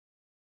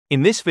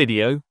In this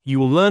video,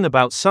 you will learn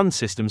about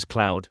SunSystems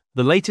Cloud,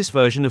 the latest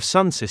version of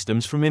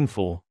SunSystems from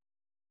Infor.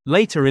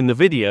 Later in the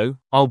video,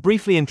 I'll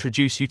briefly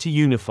introduce you to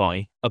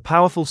UniFi, a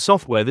powerful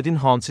software that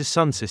enhances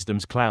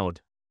SunSystems Cloud.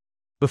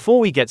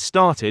 Before we get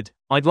started,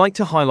 I'd like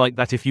to highlight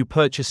that if you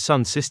purchase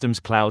SunSystems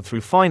Cloud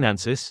through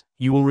FinanSys,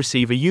 you will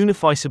receive a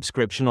UniFi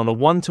subscription on a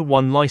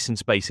one-to-one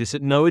license basis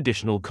at no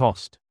additional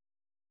cost.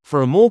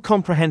 For a more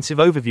comprehensive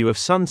overview of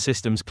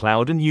SunSystems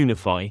Cloud and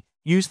UniFi,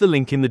 use the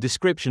link in the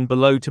description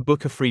below to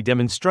book a free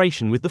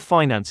demonstration with the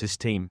FinanSys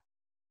team.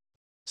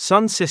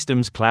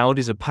 SunSystems Cloud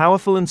is a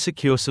powerful and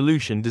secure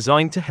solution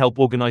designed to help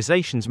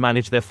organizations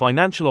manage their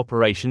financial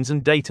operations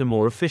and data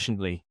more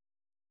efficiently.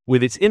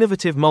 With its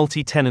innovative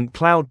multi-tenant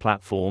cloud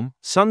platform,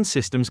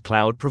 SunSystems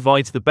Cloud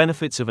provides the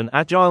benefits of an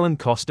agile and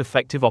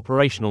cost-effective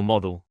operational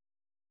model.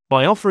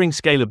 By offering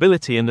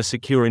scalability and a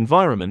secure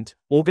environment,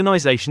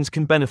 organizations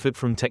can benefit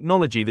from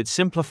technology that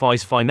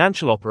simplifies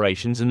financial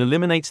operations and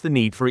eliminates the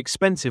need for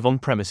expensive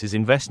on-premises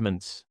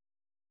investments.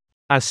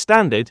 As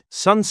standard,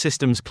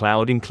 SunSystems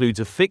Cloud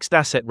includes a fixed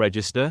asset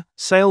register,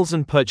 sales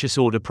and purchase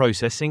order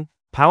processing,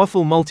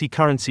 powerful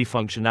multi-currency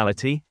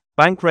functionality,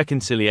 bank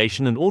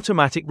reconciliation and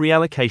automatic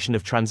reallocation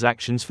of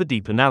transactions for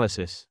deep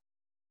analysis.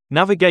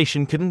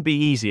 Navigation couldn't be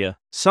easier.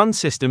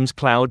 SunSystems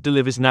Cloud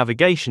delivers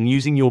navigation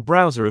using your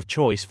browser of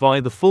choice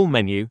via the full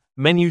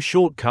menu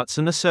shortcuts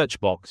and a search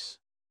box.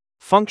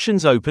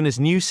 Functions open as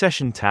new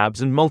session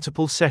tabs and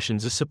multiple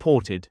sessions are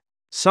supported.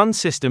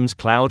 SunSystems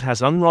Cloud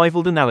has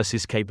unrivaled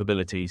analysis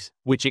capabilities,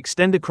 which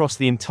extend across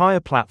the entire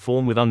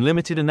platform with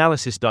unlimited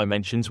analysis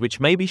dimensions which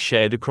may be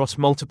shared across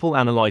multiple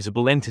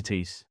analyzable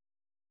entities.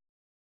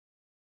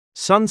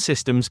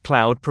 SunSystems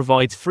Cloud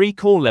provides 3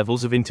 core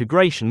levels of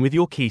integration with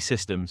your key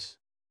systems.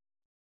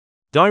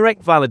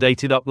 Direct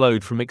validated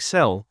upload from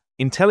Excel,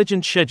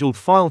 intelligent scheduled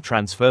file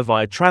transfer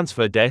via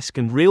Transfer Desk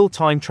and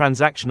real-time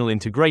transactional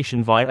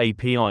integration via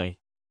API.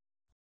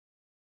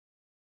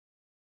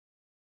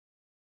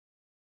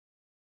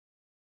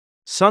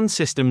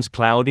 SunSystems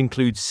Cloud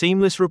includes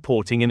seamless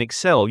reporting in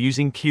Excel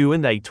using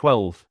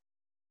Q&A12.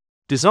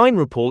 Design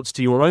reports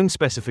to your own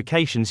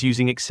specifications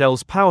using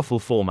Excel's powerful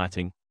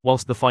formatting,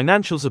 whilst the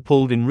financials are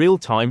pulled in real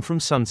time from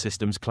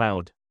SunSystems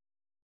Cloud.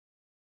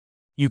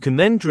 You can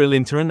then drill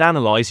into and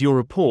analyze your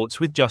reports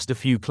with just a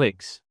few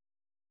clicks.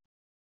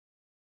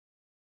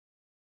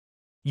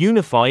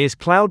 UniFi is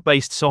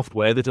cloud-based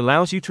software that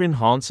allows you to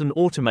enhance and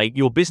automate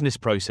your business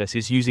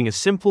processes using a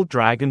simple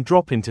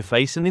drag-and-drop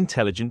interface and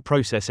intelligent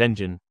process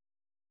engine.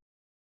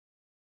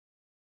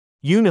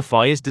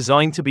 UniFi is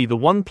designed to be the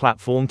one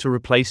platform to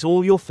replace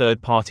all your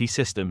third-party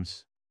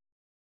systems.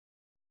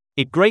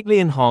 It greatly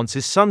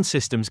enhances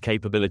SunSystems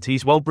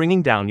capabilities while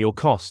bringing down your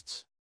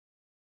costs.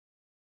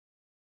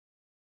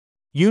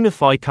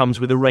 UniFi comes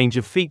with a range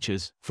of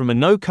features, from a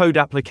no-code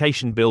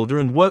application builder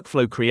and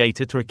workflow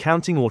creator to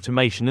accounting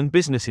automation and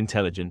business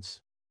intelligence.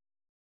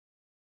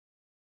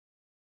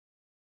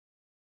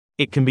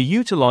 It can be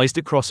utilized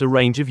across a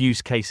range of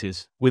use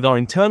cases, with our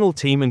internal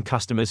team and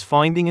customers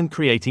finding and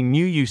creating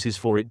new uses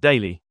for it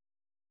daily.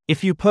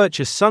 If you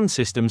purchase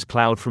SunSystems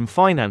Cloud from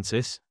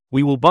FinanSys,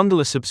 we will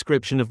bundle a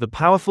subscription of the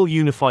powerful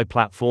UniFi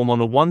platform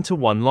on a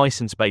one-to-one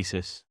license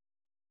basis.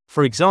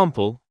 For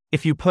example,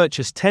 if you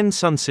purchase 10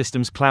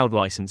 SunSystems Cloud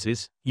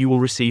licenses, you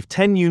will receive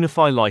 10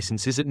 UniFi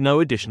licenses at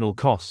no additional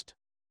cost.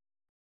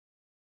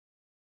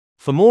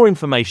 For more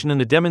information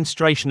and a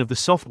demonstration of the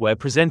software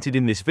presented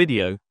in this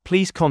video,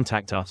 please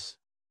contact us.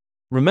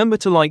 Remember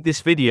to like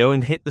this video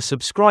and hit the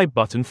subscribe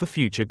button for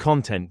future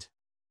content.